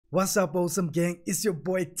What's up, awesome gang? It's your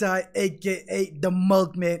boy Ty, aka the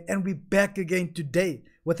Milkman, and we're back again today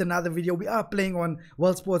with another video. We are playing on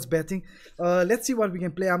World Sports Betting. Let's see what we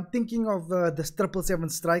can play. I'm thinking of the 777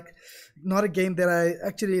 Strike. Not a game that I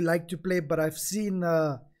actually like to play, but I've seen,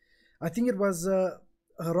 I think it was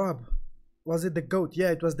Rob. Was it the GOAT?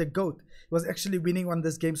 Yeah, it was the GOAT. He was actually winning on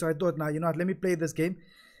this game. So I thought, now, you know what, let me play this game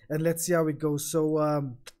and let's see how it goes.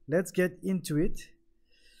 So let's get into it.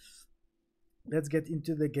 Let's get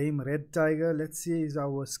into the game. Red Tiger. Let's see, is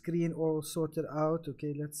our screen all sorted out?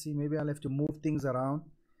 Okay, let's see. Maybe I'll have to move things around.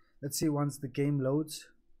 Let's see once the game loads.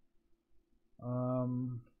 Okay,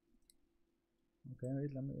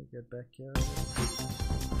 wait, let me get back here.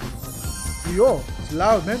 Yo, it's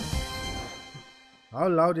loud, man. How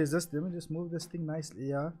loud is this? Let me just move this thing nicely.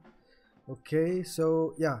 Yeah. Okay,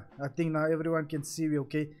 so yeah, I think now everyone can see me.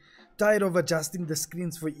 Okay, tired of adjusting the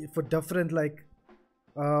screens for different, like,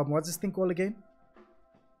 what's this thing called again?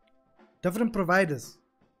 Different providers.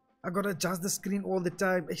 I gotta adjust the screen all the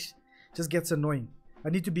time. It just gets annoying. I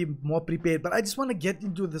need to be more prepared, but I just want to get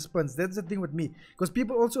into the spins. That's the thing with me, because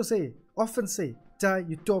people also often say, Ty,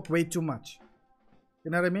 you talk way too much.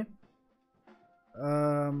 You know what I mean?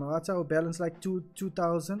 What's our balance like?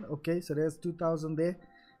 2,000. Okay, so there's 2,000 there.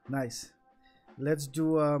 Nice. Let's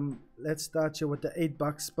do let's start here with the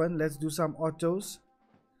 $8 spin. Let's do some autos.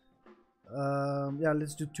 Yeah,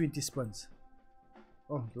 let's do 20 spins.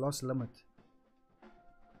 Oh, lost limit.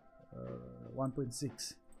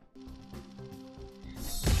 1.6.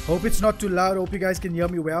 Hope it's not too loud. Hope you guys can hear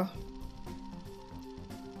me well.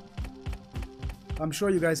 I'm sure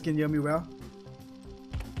you guys can hear me well.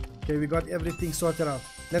 Okay, we got everything sorted out.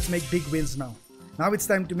 Let's make big wins now. Now it's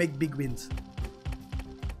time to make big wins.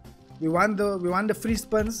 We won the free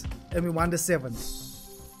spins and we won the sevens.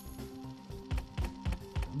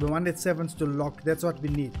 We wanted sevens to lock. That's what we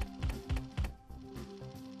need.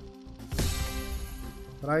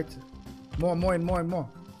 Right? More and more and more.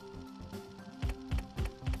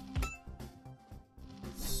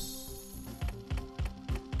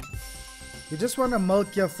 We just want to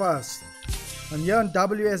milk here fast. And here on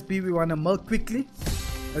WSB, we want to milk quickly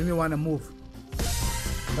and we want to move.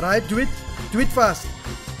 Right? Do it. Do it fast.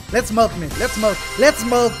 Let's milk, man. Let's milk. Let's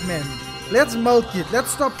milk, man. Let's milk it.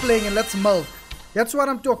 Let's stop playing and let's milk. That's what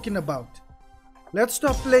I'm talking about. Let's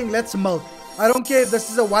stop playing. Let's milk. I don't care if this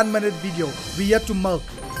is a 1-minute video. We here to milk.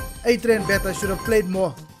 8 rand bet. I should have played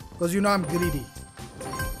more, because you know I'm greedy.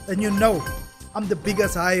 And you know I'm the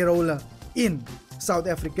biggest high roller in South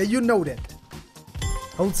Africa. You know that.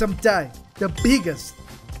 Hold some tie. The biggest,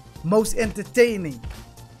 most entertaining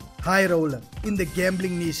high roller in the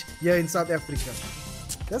gambling niche here in South Africa.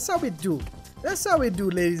 That's how we do. That's how we do,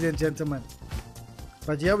 ladies and gentlemen.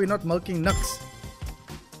 But yeah, we're not milking nuts.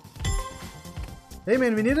 Hey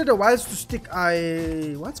man, we needed the wires to stick.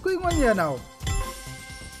 What's going on here now?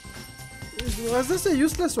 Was this a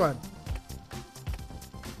useless one?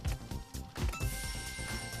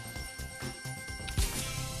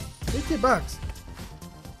 $80.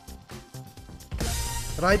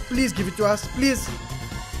 Right, please give it to us, please.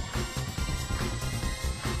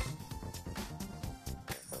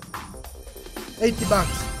 $80.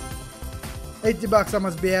 $80, I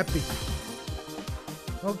must be happy.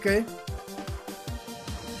 Okay.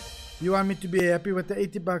 You want me to be happy with the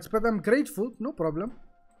 $80, but I'm grateful. No problem.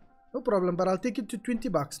 No problem, but I'll take it to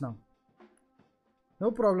 $20 now. No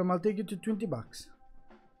problem, I'll take it to $20.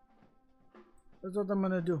 That's what I'm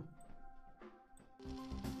gonna do.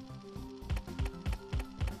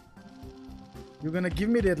 You're gonna give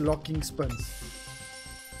me that locking spins.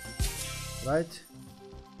 Right?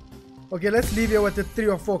 Okay, let's leave here with the 3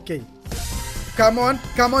 or 4K. Come on,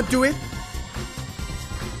 do it.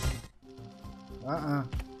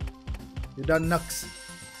 You done nuts.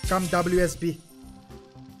 Come WSB.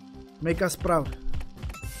 Make us proud.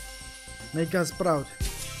 Make us proud.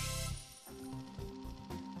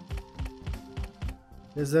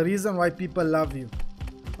 There's a reason why people love you.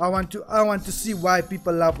 I want to see why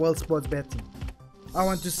people love World Sports Betting. I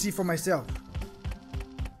want to see for myself.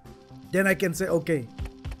 Then I can say, okay,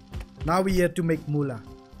 now we're here to make moolah.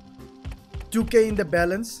 2K in the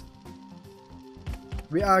balance.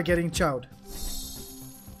 We are getting chowed.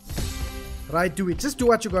 Right, do it. Just do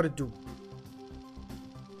what you gotta do.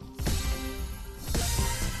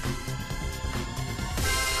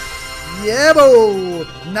 Yeah, bro.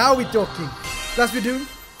 Now we're talking. Plus we're doing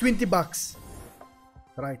 $20.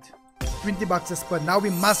 Right. $20 a spin. Now we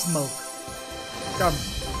must milk.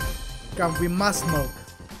 Come, we must milk.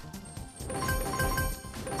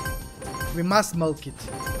 We must milk it.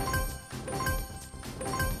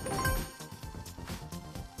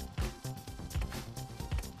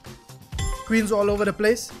 Queens all over the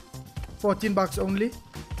place. 14 bucks only.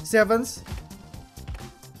 Sevens.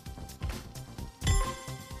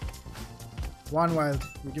 One wild.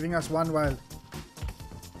 You're giving us one wild.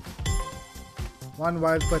 One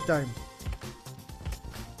wild per time.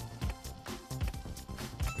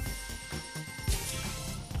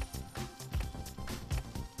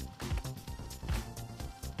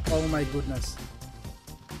 Oh my goodness.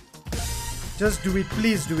 Just do it.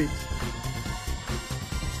 Please do it.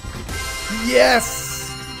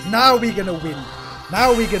 Yes! Now we're gonna win.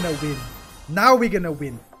 Now we're gonna win. Now we're gonna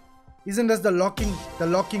win. Isn't that the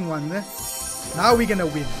locking one, eh? Now we're gonna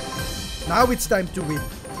win. Now it's time to win.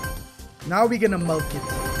 Now we're gonna milk it.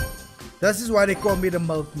 This is why they call me the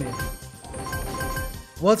milkman.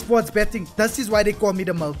 World Sports Betting, this is why they call me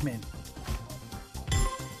the milkman.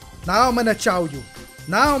 Now I'm gonna chow you.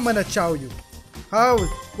 Now I'm gonna chow you. How?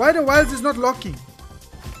 Why the wilds is not locking?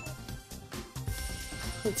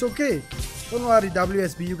 It's okay. Don't worry,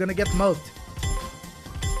 WSB, you're gonna get milked.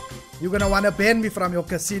 You're gonna wanna ban me from your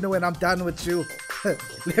casino when I'm done with you.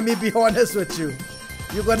 Let me be honest with you.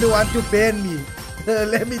 You're gonna want to ban me.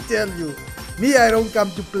 Let me tell you. Me, I don't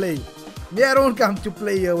come to play. Me, I don't come to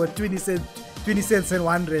play here with 20 cents and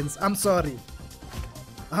 1 rand. I'm sorry.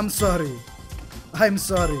 I'm sorry. I'm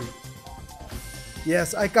sorry.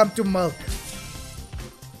 Yes, I come to milk.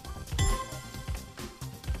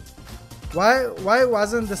 Why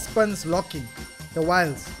wasn't the spins locking? The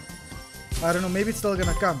wilds. I don't know, maybe it's still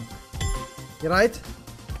gonna come. You right?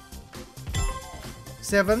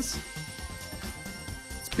 Sevens.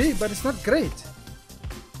 It's big, but it's not great.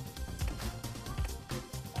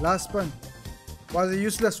 Last spin was a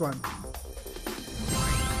useless one.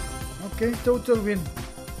 Okay, total win.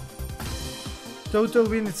 Total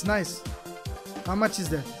win, it's nice. How much is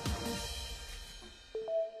that?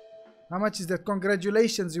 How much is that?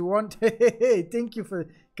 Congratulations, you want? Hey, thank you for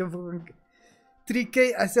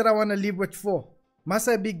 3K. I said I want to leave with 4. Must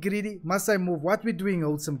I be greedy? Must I move? What we doing,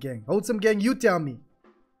 Wholesome Gang? Wholesome Gang, you tell me.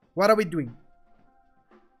 What are we doing?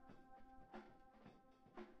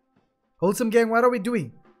 Wholesome Gang, what are we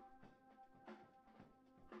doing?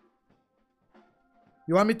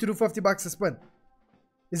 You want me to do 50 bucks a spin?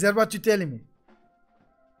 Is that what you're telling me?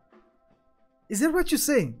 Is that what you're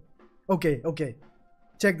saying? Okay, okay.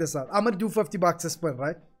 Check this out. I'm going to do 50 bucks a spin,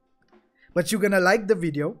 right? But you're going to like the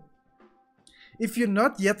video. If you're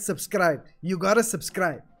not yet subscribed, you got to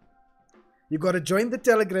subscribe. You got to join the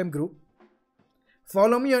Telegram group.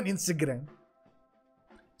 Follow me on Instagram.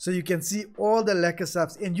 So you can see all the lekker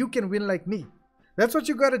stuffs. And you can win like me. That's what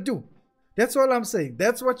you got to do. That's all I'm saying.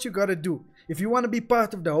 That's what you got to do. If you want to be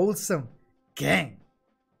part of the Wholesome Gang.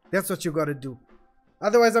 That's what you got to do.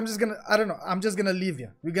 Otherwise, I'm just going to, I don't know. I'm just going to leave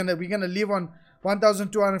here. We're going to leave on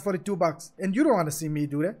 1,242 bucks. And you don't want to see me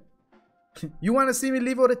do that. You want to see me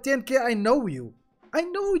leave out a 10K? I know you. I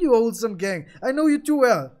know you, Wholesome Gang. I know you too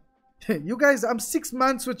well. You guys, I'm 6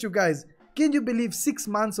 months with you guys. Can you believe 6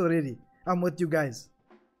 months already I'm with you guys?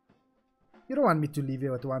 You don't want me to leave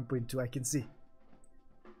here at 1.2. I can see.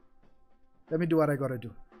 Let me do what I gotta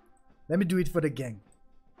do. Let me do it for the gang.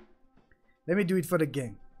 Let me do it for the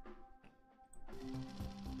gang.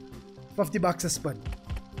 50 bucks a spin.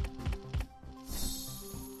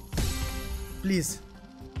 Please.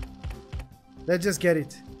 Let's just get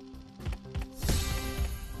it.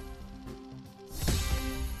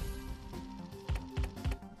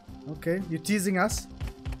 Okay, you're teasing us.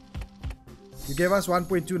 You gave us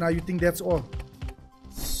 1.2, now you think that's all.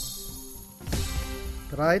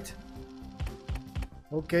 Right?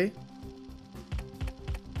 Okay.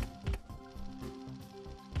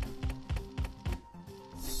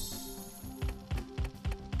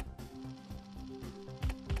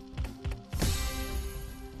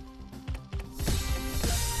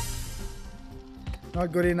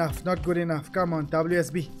 Not good enough, not good enough. Come on,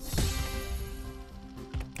 WSB.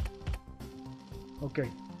 Okay.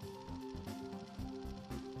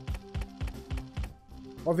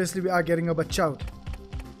 Obviously, we are getting a bit chowed.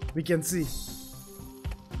 We can see.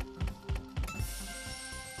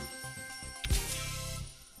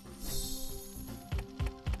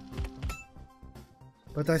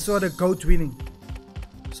 But I saw the goat winning.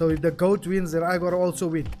 So if the goat wins, then I gotta also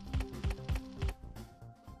win.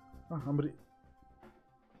 Oh, I'm ready.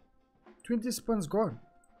 20 spins gone.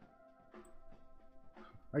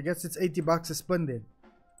 I guess it's 80 bucks a spin then.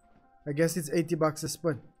 I guess it's 80 bucks a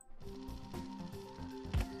spin.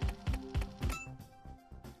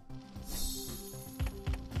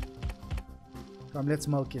 Come, let's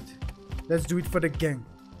milk it. Let's do it for the gang.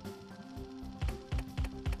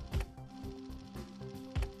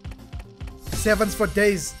 Sevens for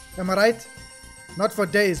days. Am I right? Not for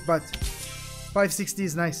days, but 560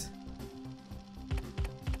 is nice.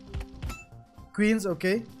 queens,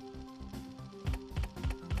 okay.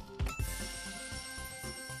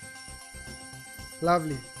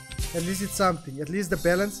 Lovely. At least it's something. At least the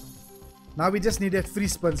balance. Now we just need that free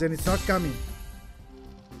spins and it's not coming.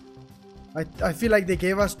 I feel like they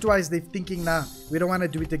gave us twice. They're thinking, nah, we don't want to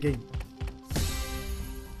do it again.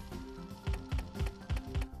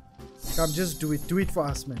 Come, just do it. Do it for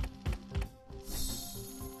us, man.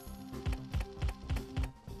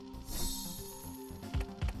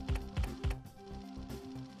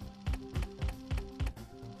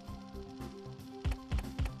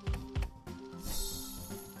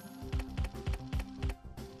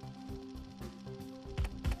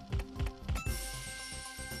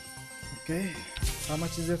 Okay, how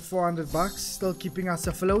much is it? 400 bucks, still keeping us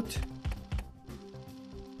afloat.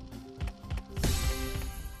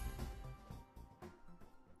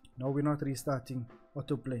 No, we're not restarting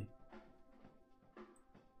autoplay.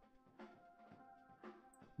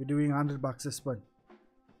 We're doing 100 bucks a spin.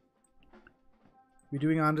 We're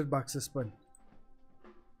doing 100 bucks a spin.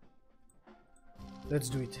 Let's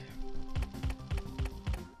do it.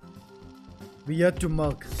 We had to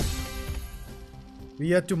milk.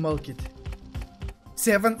 We had to milk it.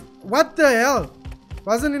 7. What the hell?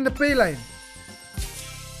 Wasn't in the pay line.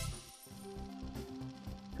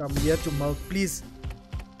 Come here to milk, please.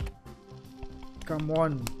 Come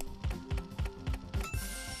on.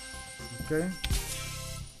 Okay.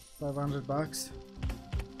 500 bucks.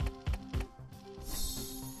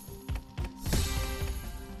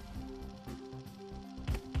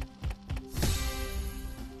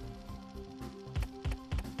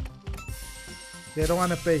 They don't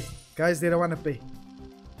want to pay. Guys, they don't want to pay.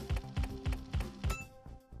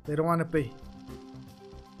 They don't want to pay.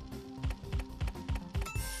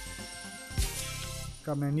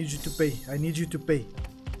 Come, I need you to pay. I need you to pay.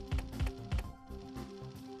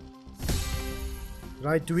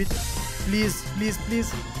 Right to it. Please, please,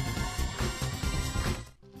 please.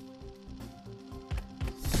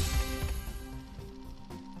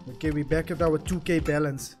 Okay, we back at our 2K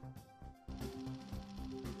balance.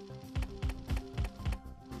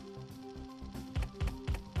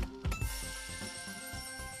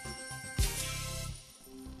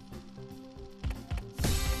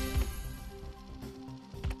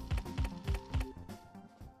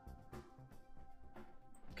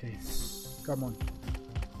 Okay, come on.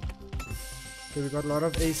 Okay, we got a lot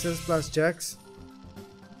of aces plus jacks.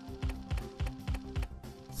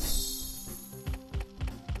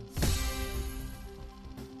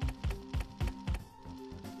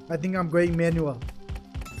 I think I'm going manual.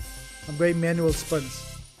 I'm going manual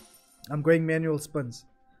spins. I'm going manual spins.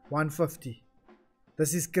 150.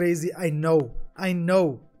 This is crazy. I know. I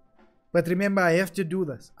know. But remember, I have to do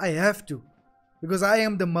this. I have to. Because I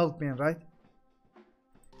am the milkman, right?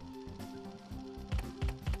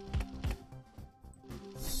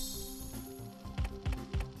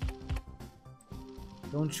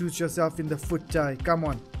 Don't shoot yourself in the foot, Ty. Come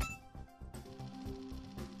on.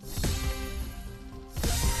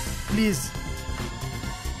 Please.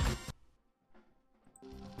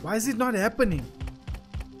 Why is it not happening?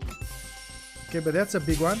 Okay, but that's a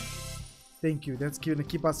big one. Thank you. That's gonna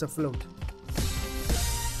keep us afloat.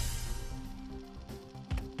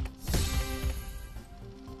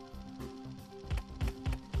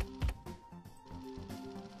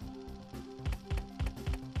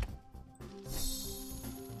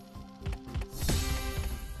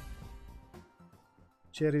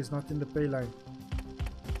 Cherry is not in the pay line.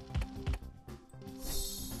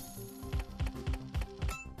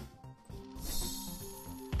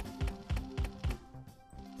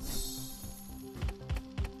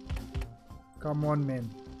 Come on, man.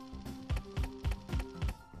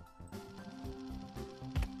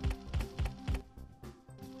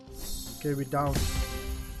 Okay, we're down.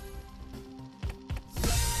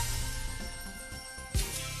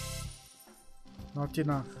 Not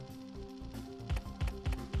enough.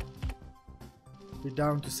 We're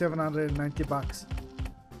down to 790 bucks.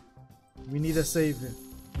 We need a save.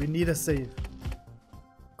 We need a save.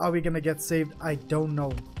 Are we gonna get saved? I don't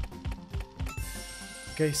know.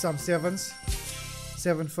 Okay, some sevens.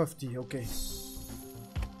 750, okay.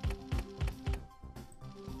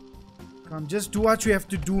 Come, just do what you have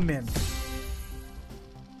to do, man.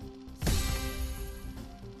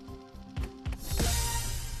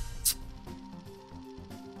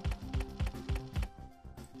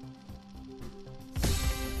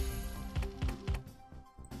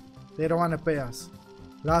 They don't want to pay us.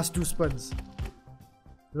 Last 2 spins.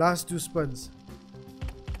 Last 2 spins.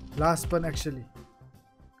 Last spin actually.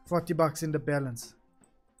 40 bucks in the balance.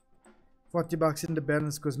 40 bucks in the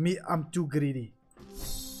balance because me, I'm too greedy.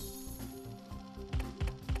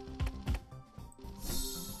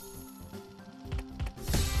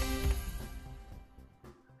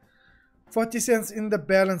 40 cents in the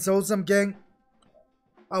balance. Wholesome gang.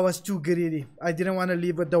 I was too greedy. I didn't want to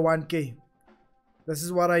leave with the 1K. This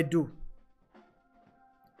is what I do.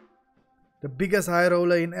 The biggest high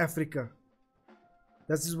roller in Africa.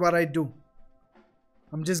 This is what I do.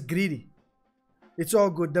 I'm just greedy. It's all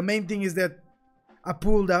good. The main thing is that I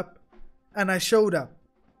pulled up and I showed up.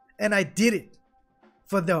 And I did it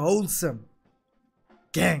for the wholesome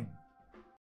gang.